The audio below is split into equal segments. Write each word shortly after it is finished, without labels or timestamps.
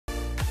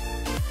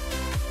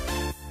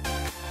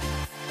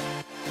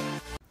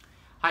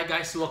Hi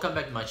guys, welcome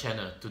back to my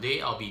channel. Today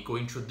I'll be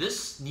going through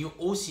this new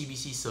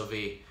OCBC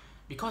survey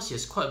because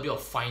there's quite a bit of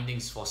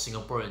findings for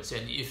Singaporeans,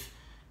 and if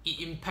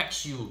it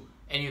impacts you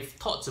and you have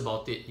thoughts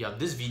about it, yeah,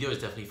 this video is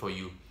definitely for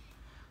you.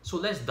 So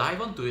let's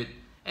dive onto it.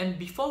 And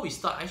before we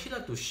start, I actually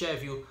like to share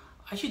with you,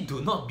 I actually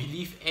do not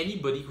believe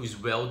anybody who is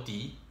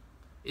wealthy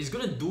is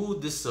going to do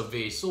this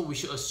survey. So we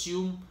should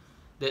assume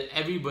that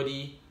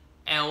everybody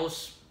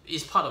else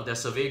is part of their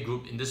survey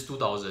group in this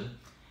 2000,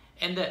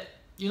 and that,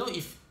 you know,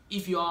 if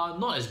you are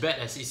not as bad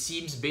as it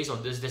seems based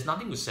on this, there's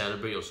nothing to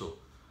celebrate also.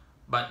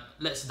 But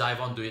let's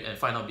dive onto it and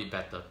find out a bit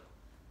better.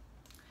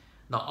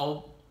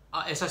 Now,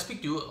 as I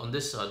speak to you on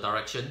this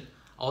direction,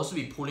 I'll also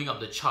be pulling up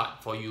the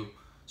chart for you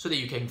so that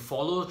you can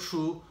follow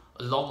through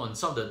along on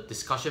some of the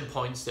discussion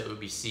points that we'll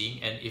be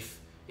seeing. And if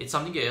it's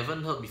something you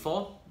haven't heard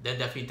before, then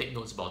definitely take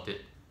notes about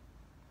it.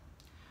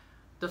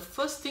 The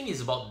first thing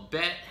is about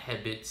bad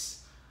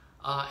habits.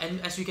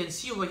 And as you can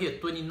see over here,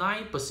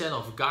 29%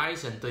 of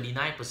guys and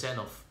 39%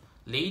 of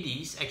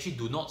ladies actually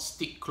do not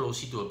stick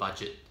closely to a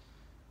budget.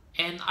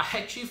 And I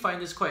actually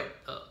find this quite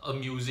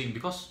amusing,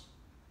 because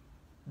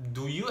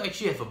do you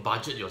actually have a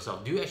budget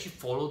yourself? Do you actually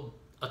follow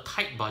a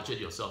tight budget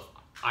yourself?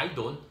 I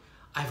don't.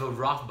 I have a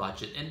rough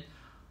budget, and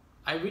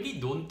I really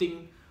don't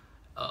think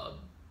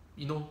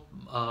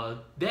that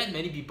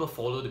many people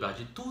follow the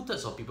budget.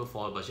 2/3 of people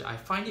follow the budget. I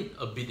find it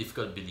a bit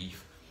difficult to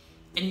believe.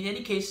 And in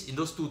any case, in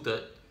those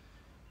 2/3,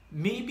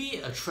 maybe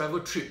a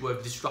travel trip would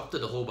have disrupted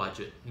the whole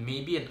budget.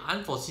 Maybe an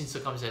unforeseen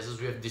circumstances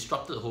would have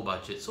disrupted the whole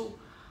budget. So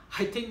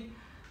I think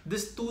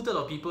this 2/3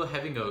 of people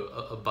having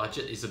a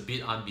budget is a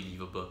bit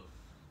unbelievable.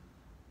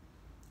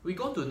 We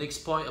go to the next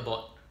point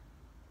about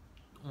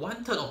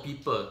 1/3 of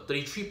people,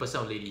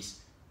 33% of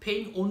ladies,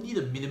 paying only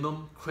the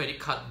minimum credit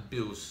card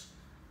bills.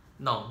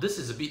 Now, this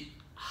is a bit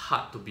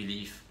hard to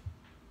believe,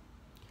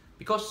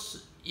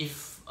 because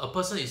if a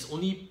person is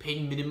only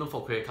paying minimum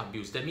for credit card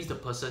bills, that means the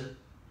person,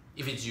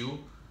 if it's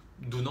you,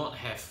 do not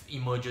have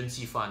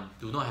emergency fund,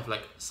 do not have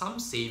like some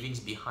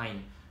savings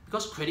behind,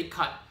 because credit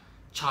card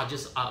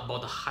charges are about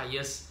the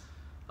highest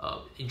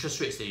interest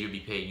rates that you'll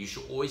be paying. You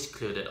should always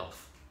clear that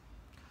off.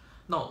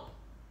 Now,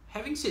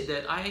 having said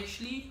that, I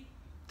actually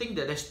think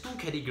that there's two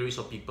categories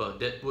of people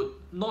that would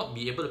not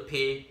be able to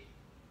pay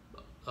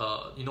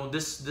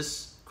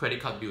this credit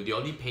card bill. They're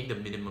only paying the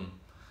minimum.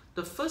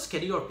 The first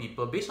category of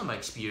people, based on my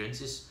experience,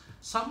 is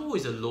someone who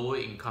is a lower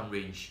income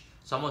range.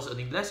 Someone's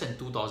earning less than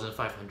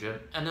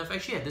 2,500, and I've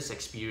actually had this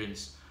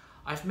experience.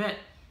 I've met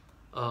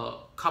a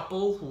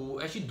couple who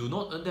actually do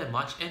not earn that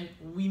much, and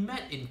we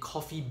met in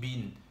Coffee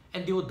Bean,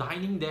 and they were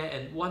dining there,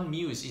 and one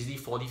meal is easily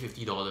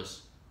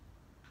 $40–50.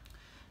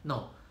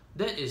 Now,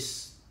 that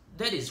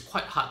is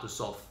quite hard to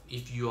solve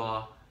if you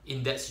are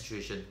in that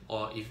situation,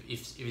 or if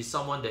it's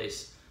someone that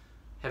is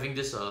having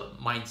this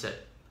mindset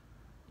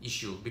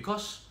issue,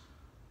 because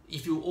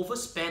if you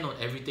overspend on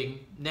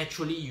everything,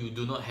 naturally you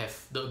do not have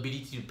the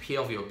ability to pay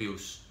off your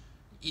bills.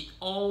 It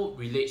all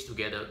relates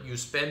together. You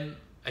spend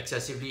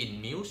excessively in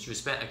meals, you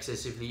spend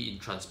excessively in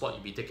transport,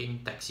 you'll be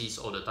taking taxis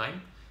all the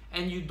time,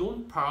 and you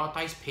don't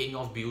prioritize paying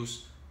off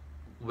bills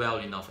well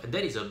enough, and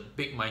that is a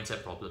big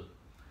mindset problem.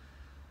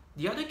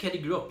 The other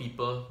category of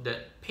people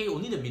that pay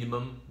only the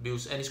minimum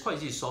bills, and it's quite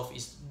easy to solve,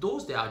 is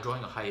those that are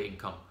drawing a higher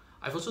income.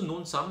 I've also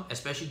known some,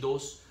 especially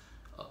those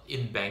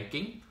in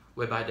banking,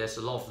 whereby there's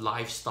a lot of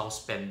lifestyle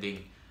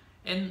spending,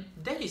 and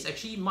that is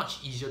actually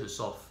much easier to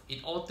solve.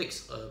 It all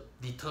takes a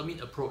determined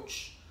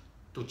approach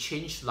to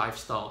change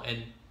lifestyle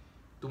and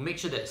to make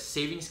sure that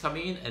savings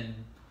coming in and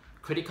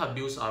credit card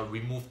bills are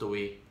removed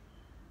away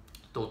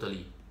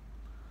totally.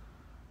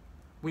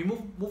 We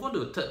move on to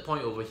the third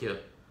point over here.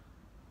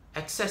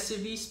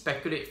 Excessively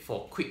speculate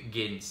for quick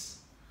gains.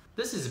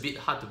 This is a bit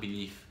hard to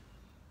believe,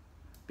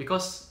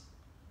 because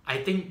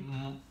I think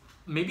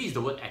maybe it's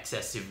the word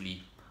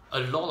excessively. A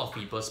lot of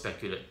people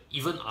speculate.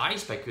 Even I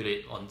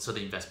speculate on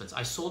certain investments.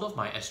 I sold off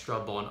my Astra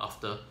bond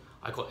after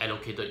I got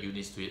allocated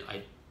units to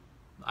it.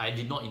 I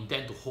did not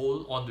intend to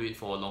hold on to it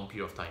for a long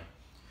period of time.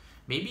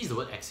 Maybe it's the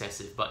word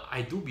excessive, but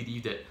I do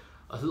believe that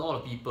a lot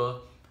of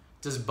people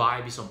just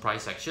buy based on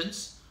price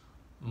actions,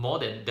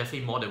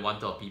 definitely more than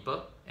 1/3 of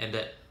people, and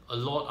that a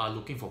lot are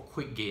looking for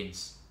quick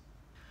gains.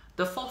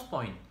 The fourth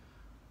point,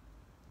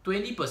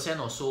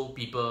 20% or so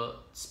people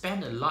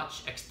spend a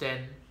large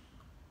extent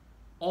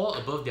all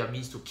above their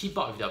means to keep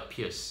up with their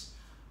peers.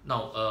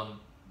 Now,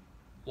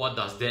 what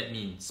does that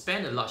mean?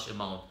 Spend a large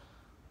amount.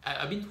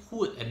 I mean, who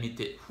would admit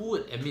it? Who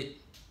would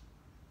admit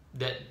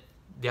that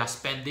they are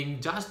spending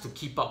just to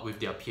keep up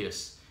with their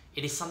peers?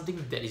 It is something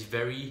that is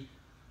very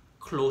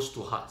close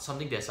to heart,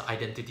 something that's an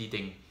identity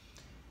thing.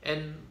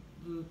 And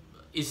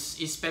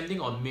is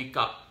spending on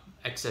makeup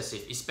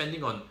excessive? Is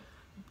spending on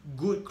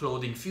good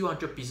clothing, few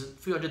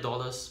hundred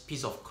dollars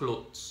piece of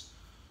clothes,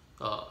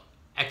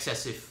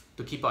 excessive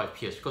to keep up with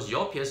peers? Because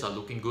your peers are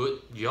looking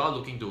good, you're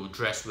looking to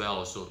dress well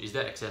also. Is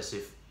that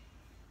excessive?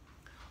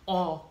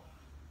 Or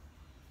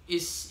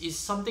is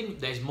something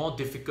that is more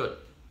difficult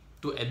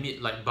to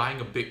admit, like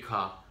buying a big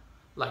car,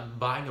 like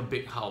buying a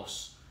big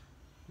house,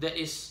 that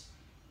is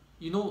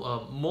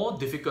more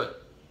difficult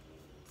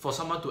for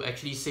someone to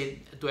actually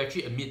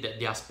admit that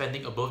they are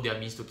spending above their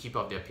means to keep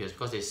up their peers,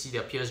 because they see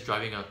their peers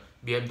driving a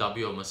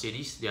BMW or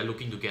Mercedes, they are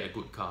looking to get a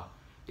good car.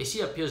 They see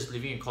their peers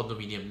living in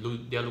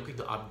condominium, they are looking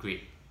to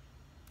upgrade.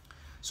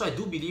 So I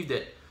do believe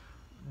that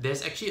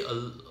there's actually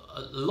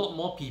a lot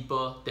more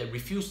people that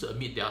refuse to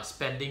admit they are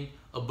spending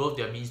above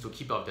their means to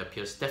keep up their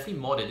peers. Definitely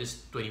more than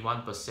this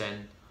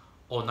 21%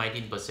 or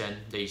 19%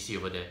 that you see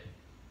over there.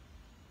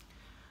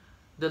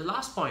 The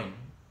last point,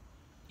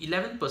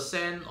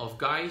 11% of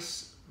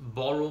guys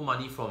borrow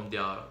money from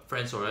their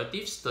friends or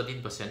relatives,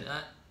 13%.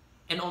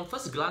 And on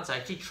first glance, I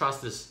actually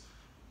trust this.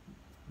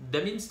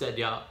 That means that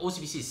their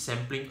OCBC is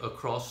sampling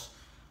across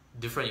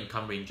different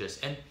income ranges.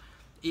 And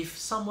if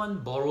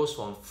someone borrows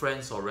from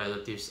friends or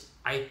relatives,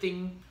 I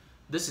think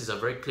this is a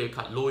very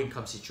clear-cut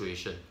low-income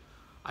situation.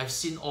 I've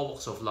seen all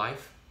walks of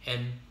life,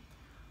 and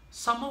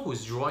someone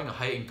who's drawing a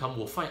higher income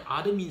will find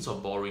other means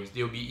of borrowing.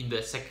 They'll be in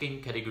the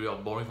second category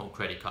of borrowing from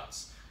credit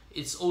cards.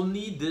 It's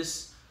only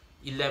this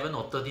 11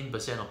 or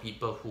 13% of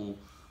people who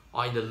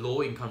are in the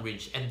low income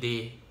range and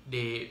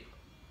they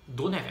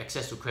don't have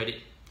access to credit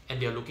and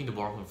they are looking to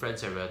borrow from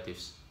friends and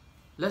relatives.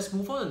 Let's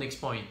move on to the next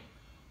point.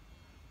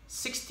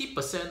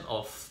 60%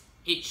 of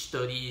age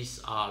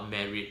 30s are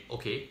married.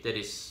 Okay, that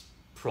is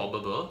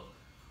probable,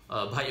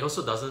 but it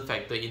also doesn't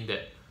factor in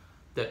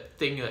that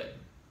thing that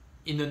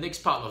in the next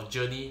part of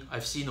journey,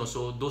 I've seen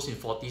also those in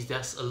 40s,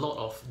 there's a lot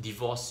of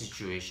divorce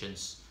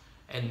situations,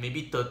 and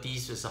maybe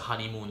 30s is a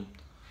honeymoon.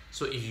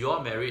 So if you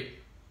are married,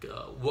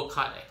 work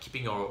hard at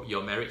keeping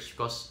your marriage,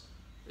 because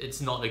it's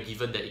not a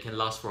given that it can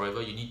last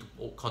forever. You need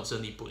to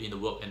constantly put in the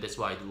work, and that's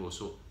what I do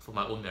also for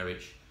my own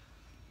marriage.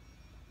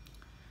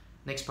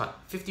 Next part,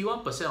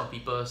 51% of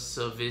people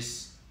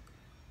service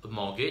a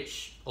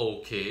mortgage.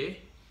 Okay.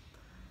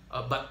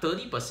 But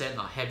 30%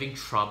 are having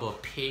trouble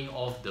paying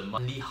off the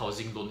monthly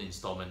housing loan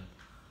installment.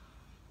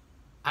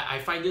 I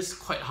find this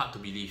quite hard to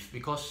believe,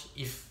 because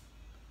if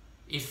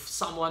you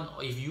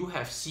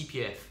have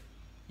CPF,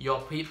 you're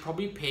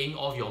probably paying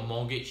off your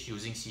mortgage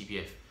using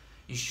CPF.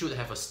 You should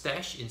have a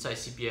stash inside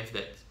CPF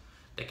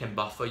that can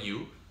buffer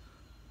you.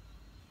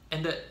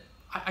 And that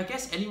I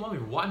guess anyone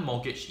with one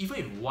mortgage, even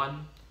with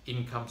one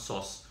income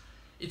source,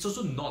 it's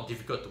also not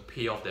difficult to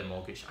pay off their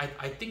mortgage.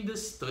 I think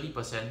this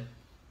 30%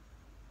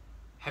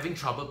 having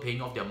trouble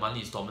paying off their monthly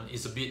installment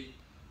is a bit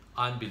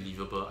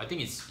unbelievable. I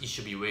think it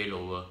should be way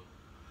lower.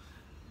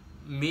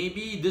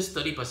 Maybe this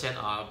 30%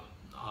 are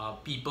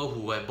people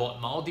who have bought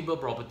multiple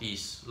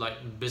properties,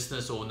 like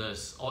business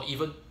owners or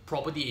even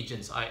property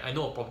agents. I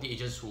know of property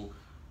agents who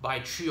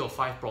buy 3 or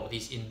 5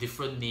 properties in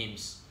different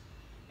names,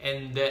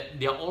 and that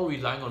they are all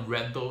relying on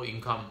rental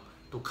income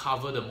to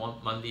cover the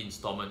monthly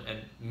installment. And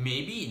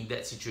maybe in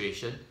that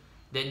situation,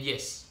 then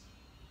yes,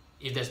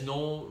 if there's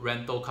no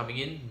rental coming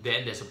in,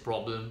 then there's a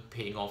problem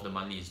paying off the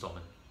monthly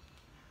installment.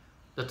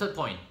 The third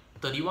point,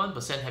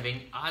 31%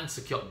 having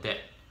unsecured debt.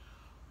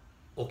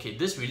 Okay,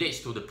 this relates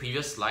to the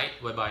previous slide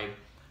whereby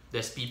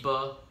there's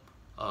people,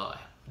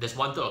 there's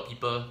 1/3 of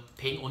people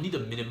paying only the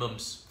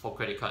minimums for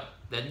credit card.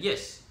 Then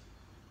yes,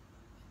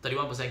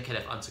 31% can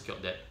have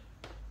unsecured debt.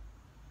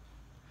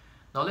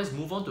 Now let's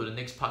move on to the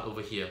next part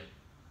over here.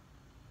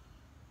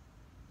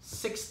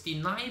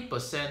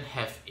 69%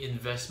 have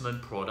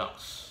investment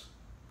products.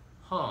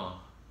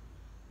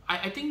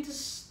 I think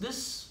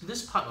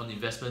this part on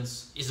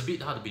investments is a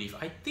bit hard to believe.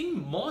 I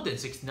think more than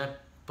 69%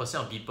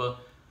 of people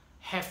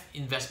have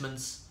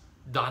investments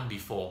done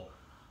before.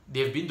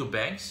 They have been to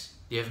banks,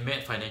 they have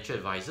met financial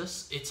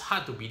advisors. It's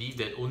hard to believe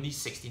that only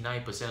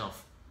 69%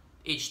 of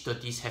age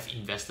 30s have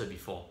invested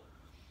before.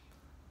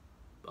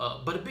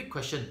 But the big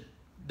question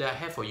that I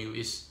have for you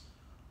is,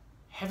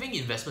 having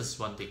investments is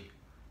one thing.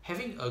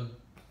 Having a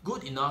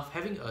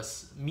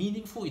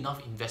meaningful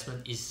enough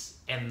investment is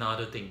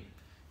another thing.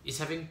 Is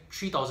having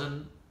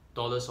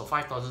 $3,000 or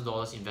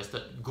 $5,000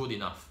 invested good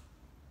enough?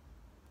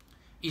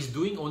 Is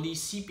doing only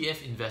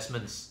CPF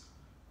investments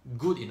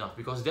good enough?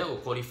 Because that will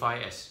qualify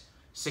as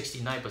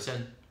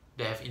 69%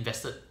 that have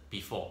invested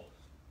before.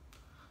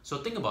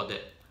 So think about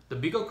that. The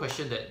bigger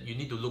question that you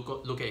need to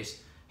look at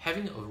is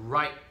having a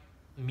right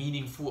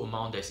meaningful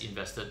amount that's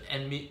invested.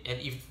 And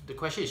if the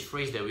question is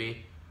phrased that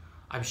way,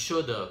 I'm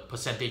sure the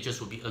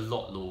percentages will be a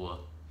lot lower.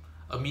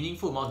 A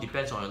meaningful amount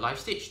depends on your life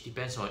stage,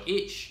 depends on your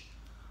age,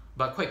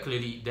 but quite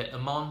clearly that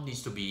amount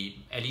needs to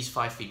be at least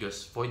 5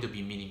 figures for it to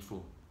be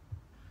meaningful.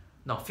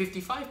 Now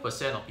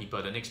 55% of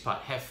people, the next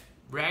part, have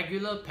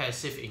regular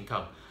passive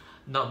income.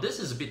 Now this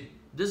is a bit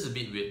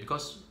weird,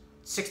 because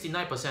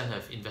 69%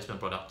 have investment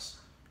products.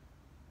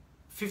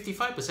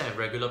 55% have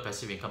regular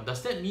passive income.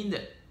 Does that mean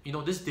that,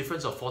 this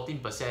difference of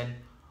 14%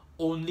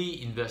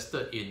 only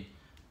invested in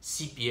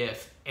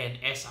CPF and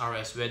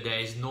SRS where there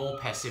is no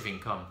passive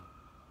income?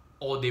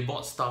 Or they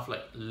bought stuff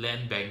like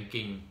land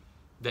banking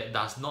that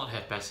does not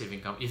have passive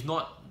income? If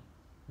not,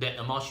 that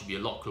amount should be a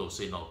lot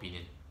closer in my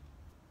opinion.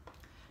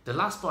 The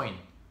last point,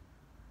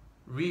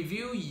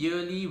 review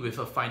yearly with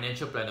a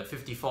financial planner,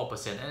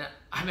 54%. And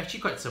I'm actually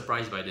quite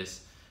surprised by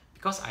this,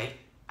 because I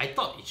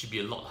thought it should be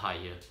a lot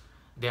higher.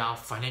 There are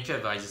financial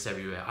advisors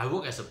everywhere. I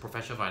work as a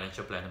professional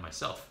financial planner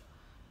myself.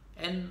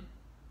 And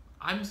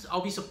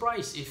I'll be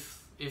surprised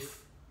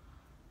if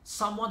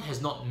someone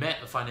has not met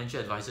a financial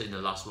advisor in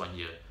the last 1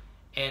 year.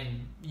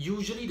 And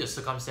usually the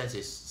circumstance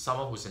is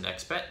someone who's an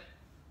expat,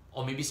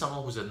 or maybe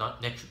someone who's a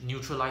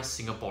neutralized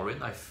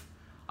Singaporean.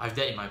 I've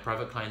that in my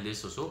private client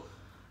list also.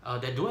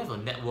 That don't have a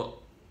network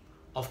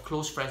of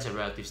close friends and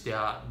relatives. They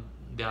are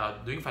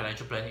doing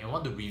financial planning and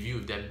want to review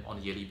with them on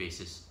a yearly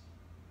basis.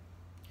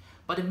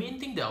 But the main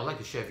thing that I would like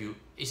to share with you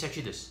is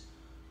actually this.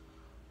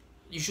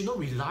 You should not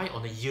rely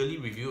on a yearly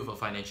review of a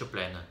financial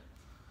planner.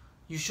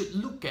 You should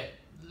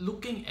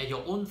looking at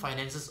your own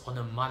finances on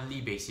a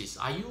monthly basis.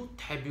 Are you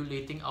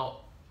tabulating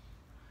out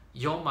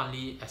your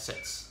monthly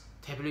assets,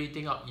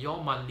 tabulating out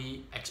your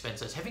monthly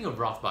expenses, having a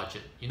rough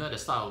budget? You know, at the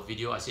start of the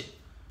video I said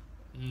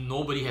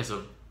nobody has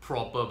a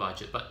proper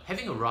budget, but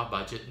having a rough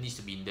budget needs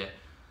to be in there.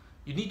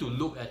 You need to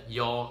look at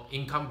your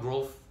income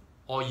growth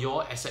or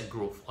your asset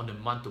growth on a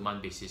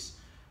month-to-month basis,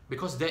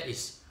 because that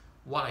is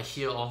what I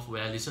hear of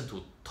when I listen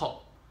to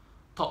top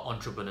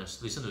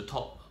entrepreneurs, listen to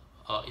top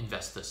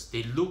investors.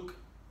 They look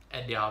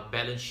at their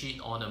balance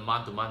sheet on a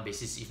month-to-month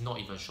basis, if not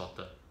even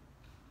shorter.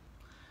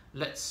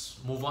 Let's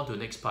move on to the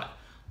next part.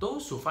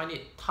 Those who find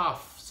it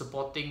tough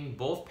supporting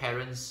both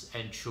parents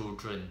and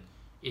children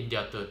in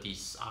their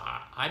 30s.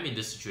 I'm in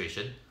this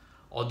situation.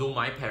 Although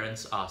my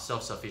parents are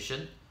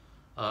self-sufficient,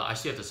 I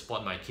still have to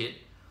support my kid.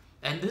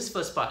 And this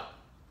first part,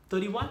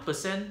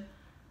 31%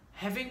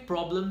 having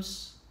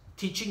problems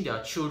teaching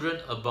their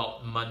children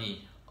about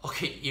money.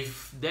 Okay,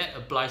 if that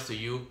applies to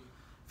you,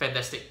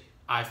 fantastic.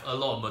 I have a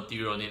lot of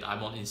material on it.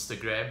 I'm on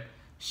Instagram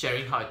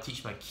sharing how I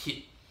teach my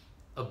kid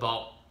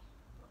about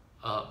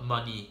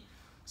money.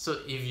 So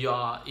if you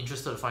are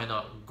interested to find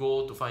out,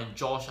 go to find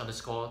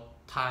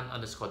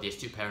Josh_Tan_the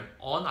astute parent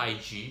on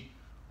IG.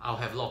 I'll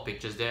have a lot of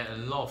pictures there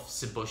and a lot of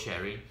simple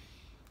sharing.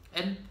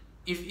 And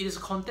if it is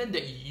content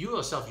that you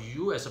yourself,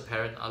 you as a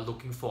parent are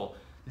looking for,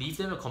 leave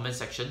them in the comment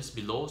sections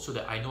below so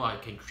that I know I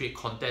can create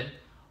content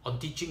on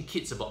teaching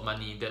kids about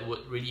money that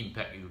would really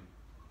impact you.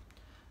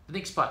 The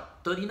next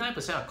part,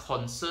 39% are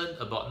concerned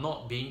about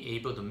not being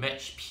able to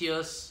match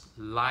peers'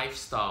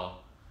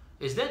 lifestyle.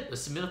 Is that a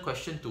similar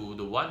question to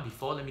the one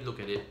before? Let me look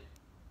at it.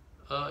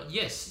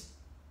 Yes,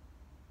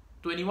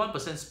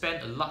 21%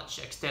 spend a large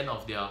extent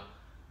of their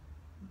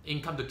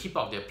income to keep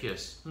up with their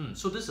peers.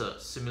 So this is a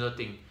similar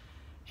thing.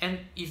 And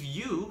if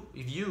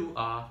you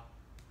are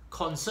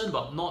concerned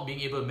about not being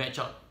able to match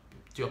up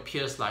to your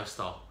peers'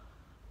 lifestyle,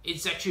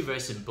 it's actually very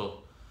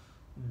simple.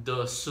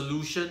 The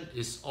solution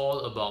is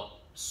all about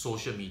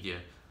social media.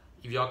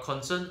 If you are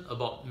concerned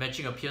about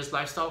matching a peers'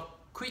 lifestyle,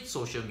 quit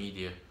social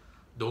media.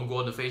 Don't go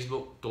on the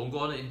Facebook, don't go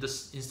on the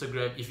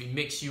Instagram if it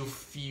makes you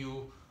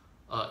feel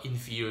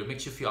inferior, it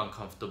makes you feel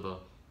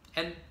uncomfortable.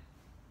 And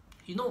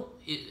you know,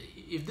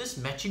 if this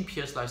matching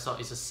peers lifestyle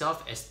is a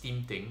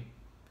self-esteem thing,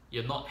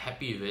 you're not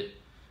happy with it,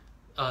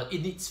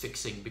 it needs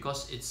fixing,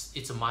 because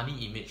it's a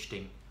money image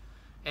thing.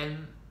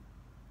 And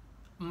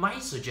my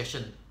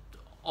suggestion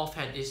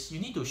offhand is you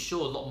need to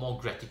show a lot more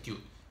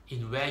gratitude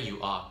in where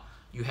you are.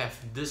 You have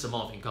this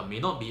amount of income, may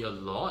not be a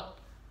lot,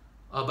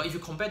 but if you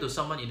compare to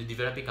someone in a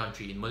developing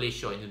country, in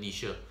Malaysia or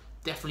Indonesia,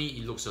 definitely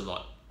it looks a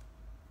lot.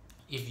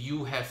 If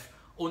you have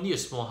only a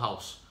small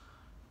house,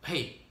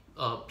 hey,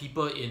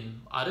 people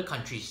in other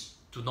countries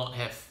do not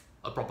have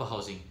a proper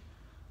housing.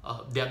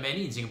 There are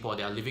many in Singapore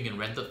that are living in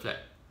rented flat.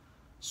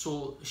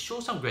 So show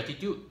some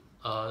gratitude.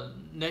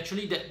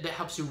 Naturally, that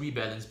helps you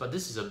rebalance. But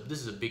this is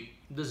a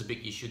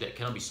big issue that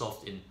cannot be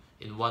solved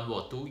in 1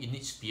 or 2. It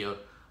needs to be a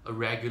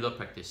regular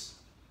practice.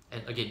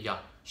 And again, yeah,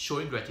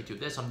 showing gratitude.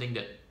 That's something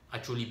that I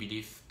truly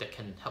believe that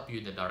can help you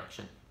in the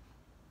direction.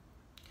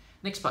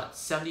 Next part,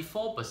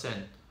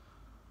 74%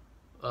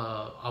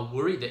 are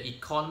worried that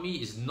economy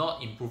is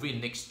not improving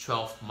in the next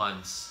 12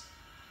 months.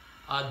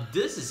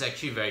 This is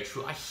actually very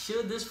true. I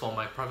hear this from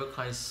my private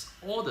clients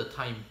all the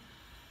time.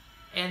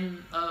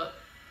 And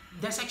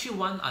there's actually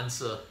one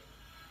answer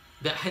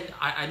that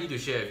I need to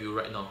share with you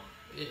right now,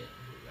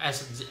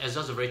 as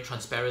just a very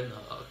transparent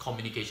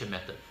communication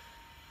method.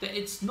 That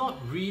it's not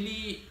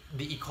really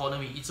the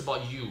economy, it's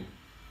about you.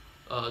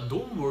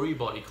 Don't worry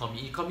about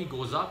economy. Economy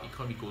goes up,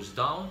 economy goes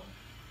down.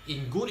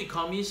 In good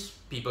economies,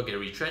 people get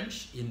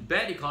retrenched. In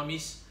bad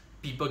economies,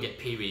 people get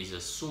pay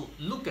raises. So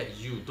look at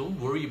you, don't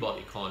worry about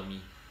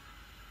economy.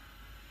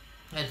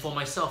 And for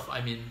myself,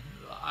 I mean,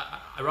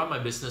 I run my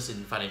business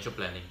in financial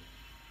planning.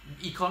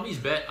 Economy is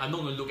bad, I'm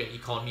not going to look at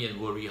economy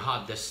and worry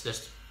hard.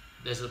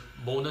 There's a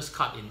bonus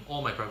cut in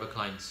all my private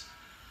clients.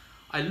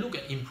 I look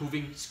at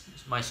improving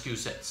my skill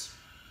sets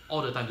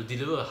all the time to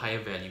deliver a higher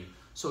value.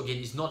 So again,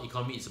 it's not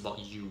economy, it's about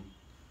you.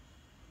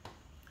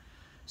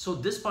 So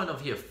this point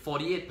of here,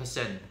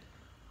 48%.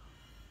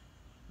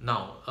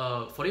 Now,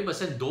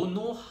 48% don't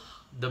know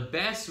the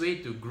best way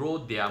to grow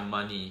their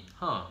money.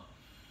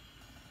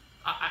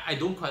 I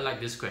don't quite like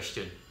this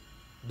question.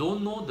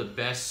 Don't know the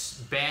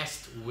best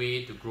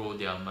way to grow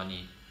their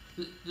money.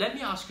 Let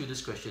me ask you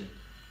this question.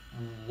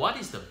 What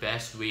is the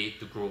best way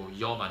to grow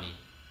your money?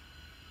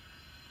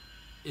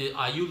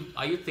 Are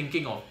you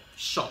thinking of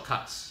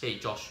shortcuts? Hey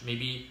Josh,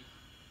 maybe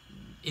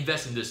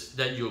invest in this,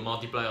 then you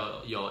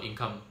multiply your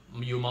income,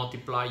 you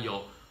multiply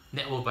your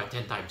net worth by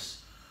 10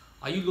 times.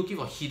 Are you looking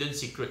for hidden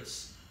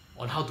secrets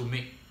on how to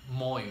make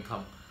more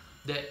income?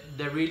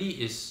 There really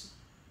is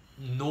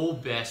no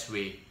best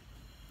way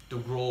to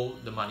grow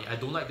the money. I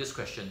don't like this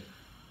question.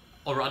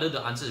 Or rather,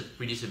 the answer is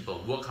pretty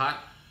simple. Work hard.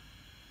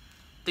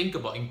 Think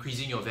about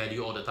increasing your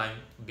value all the time,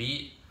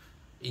 be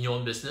it in your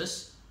own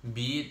business,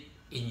 be it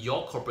in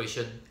your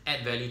corporation,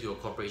 add value to your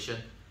corporation,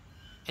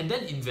 and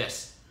then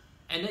invest.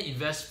 And then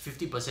invest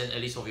 50%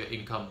 at least of your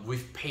income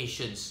with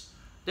patience.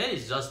 That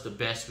is just the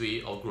best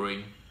way of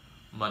growing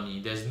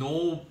money. There's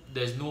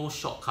no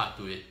shortcut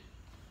to it.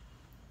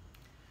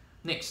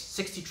 Next,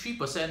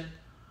 63%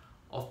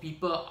 of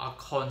people are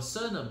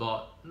concerned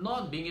about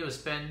not being able to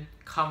spend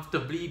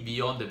comfortably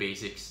beyond the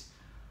basics.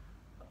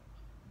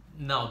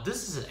 Now,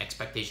 this is an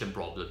expectation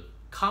problem.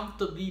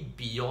 Comfortably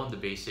beyond the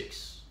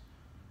basics.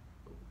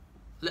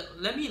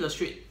 Let me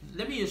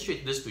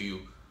illustrate this to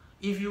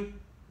you.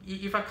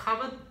 If I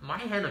covered my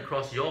hand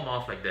across your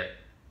mouth like that,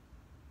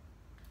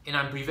 and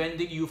I'm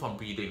preventing you from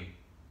breathing,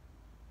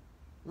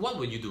 what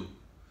would you do?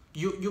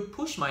 You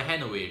push my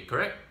hand away,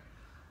 correct?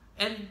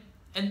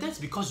 And that's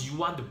because you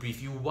want to breathe.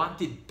 You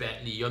want it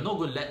badly. You're not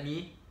going to let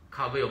me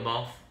cover your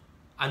mouth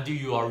until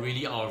you are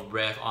really out of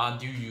breath or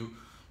until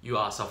you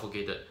are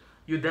suffocated.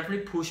 You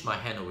definitely push my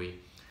hand away.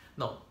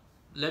 Now,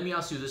 let me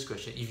ask you this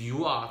question. If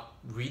you are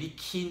really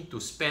keen to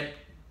spend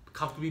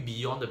comfortably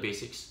beyond the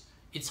basics,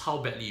 it's how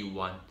badly you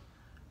want.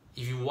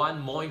 If you want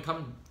more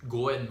income,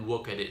 go and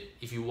work at it.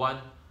 If you want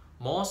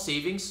more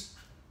savings,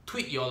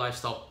 tweak your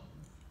lifestyle.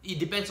 It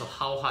depends on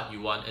how hard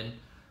you want. And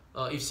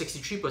if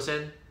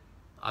 63%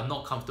 are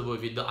not comfortable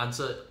with it, the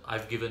answer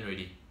I've given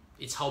already.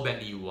 It's how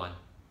badly you want.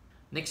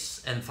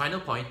 Next and final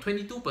point,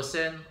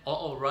 22%,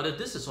 or rather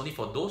this is only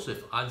for those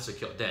with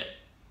unsecured debt.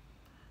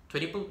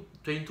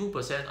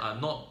 22% are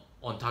not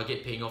on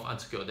target paying off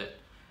unsecured debt.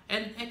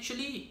 And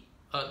actually,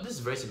 this is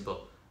very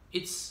simple.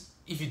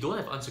 If you don't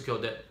have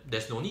unsecured debt,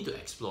 there's no need to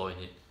explore in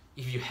it.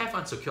 If you have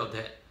unsecured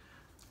debt,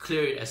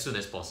 clear it as soon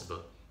as possible.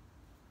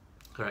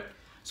 Correct?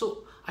 So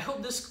I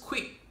hope this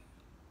quick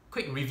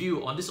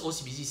review on this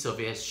OCBC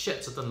survey has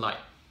shed certain light,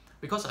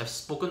 because I've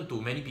spoken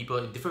to many people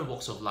in different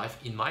walks of life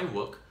in my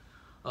work.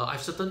 I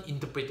have certain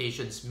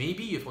interpretations.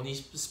 Maybe you've only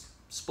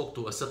spoke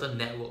to a certain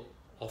network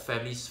of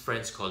families,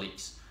 friends,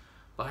 colleagues,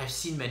 but I've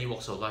seen many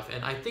walks of life,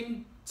 and I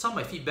think some of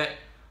my feedback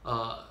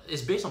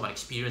is based on my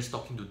experience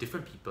talking to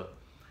different people.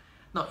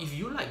 Now, if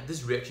you like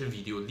this reaction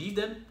video,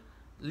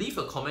 leave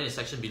a comment in the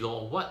section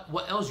below on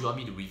what else you want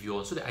me to review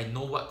on, so that I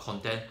know what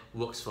content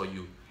works for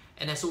you.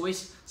 And as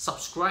always,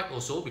 subscribe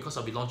also, because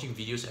I'll be launching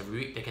videos every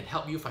week that can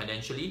help you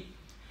financially.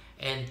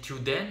 And till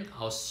then,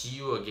 I'll see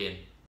you again.